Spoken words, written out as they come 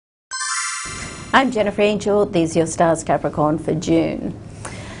I'm Jennifer Angel. These are your stars, Capricorn, for June.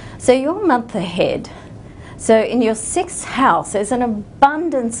 So your month ahead. So in your 6th house, there's an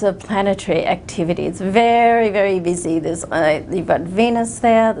abundance of planetary activity. It's very, very busy. There's you've got Venus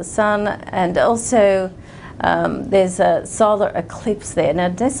there, the Sun, and also there's a solar eclipse there.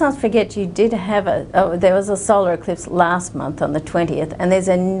 Now, let's not forget you did have there was a solar eclipse last month on the 20th, and there's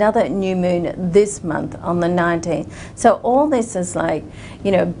another new moon this month on the 19th. So all this is like,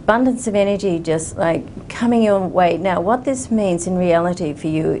 you know, abundance of energy just like coming your way. Now, what this means in reality for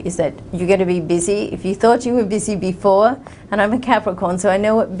you is that you're going to be busy. If you thought you were busy before, and I'm a Capricorn, so I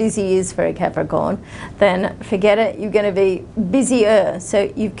know what busy is for a Capricorn, then forget it, you're going to be busier.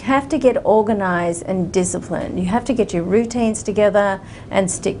 So you have to get organized and disciplined. You have to get your routines together and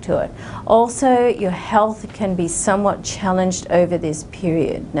stick to it. Also, your health can be somewhat challenged over this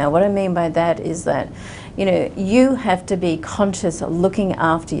period. Now, what I mean by that is that, you know, you have to be conscious of looking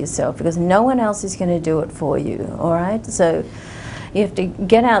after yourself because no one else is going to do it for you, all right? So you have to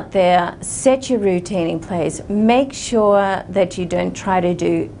get out there, set your routine in place, make sure that you don't try to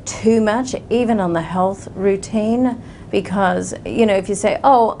do too much, even on the health routine, because, you know, if you say,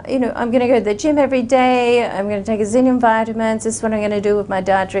 oh, you know, I'm going to go to the gym every day, I'm going to take a zillion vitamins, this is what I'm going to do with my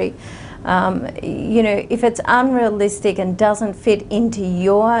dietary, you know, if it's unrealistic and doesn't fit into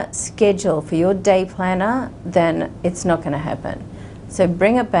your schedule for your day planner, then it's not going to happen. So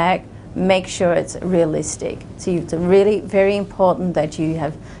bring it back. Make sure it's realistic. So it's really very important that you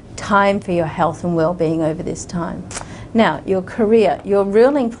have time for your health and well-being over this time. Now, your career, your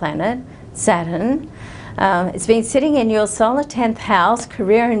ruling planet, Saturn, it's been sitting in your solar 10th house,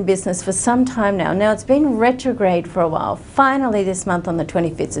 career and business, for some time now. Now, it's been retrograde for a while. Finally, this month on the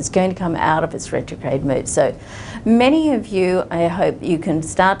 25th, it's going to come out of its retrograde mood. So many of you, I hope you can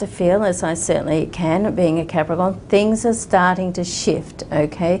start to feel, as I certainly can, being a Capricorn, things are starting to shift,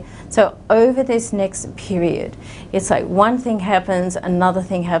 okay? So over this next period, it's like one thing happens, another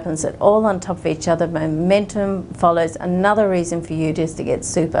thing happens, it all on top of each other, momentum follows, another reason for you just to get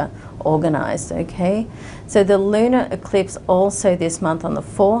super organized, okay? So the lunar eclipse also this month on the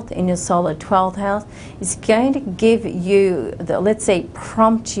 4th in your solar 12th house is going to give you, let's say,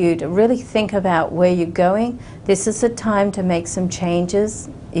 prompt you to really think about where you're going. This is the time to make some changes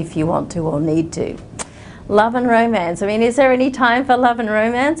if you want to or need to. Love and romance. I mean, is there any time for love and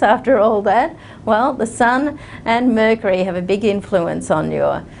romance after all that? Well, the Sun and Mercury have a big influence on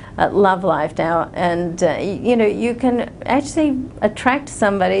your love life now, and you know, you can actually attract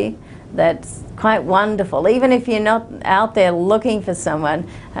somebody that's quite wonderful. Even if you're not out there looking for someone,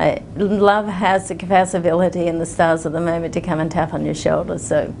 love has the capacity in the stars at the moment to come and tap on your shoulder.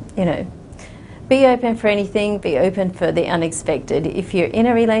 So, you know, be open for anything, be open for the unexpected. If you're in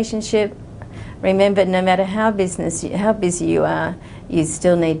a relationship, remember, no matter how busy you are, you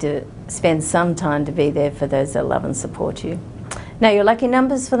still need to spend some time to be there for those that love and support you. Now, your lucky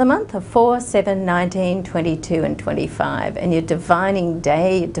numbers for the month are 4, 7, 19, 22, and 25. And your defining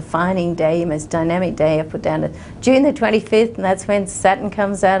day, your most dynamic day, I put down to June the 25th, and that's when Saturn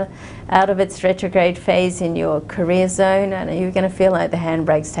comes out of its retrograde phase in your career zone, and you're going to feel like the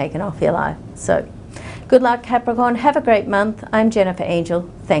handbrake's taken off your life. So, good luck, Capricorn. Have a great month. I'm Jennifer Angel.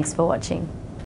 Thanks for watching.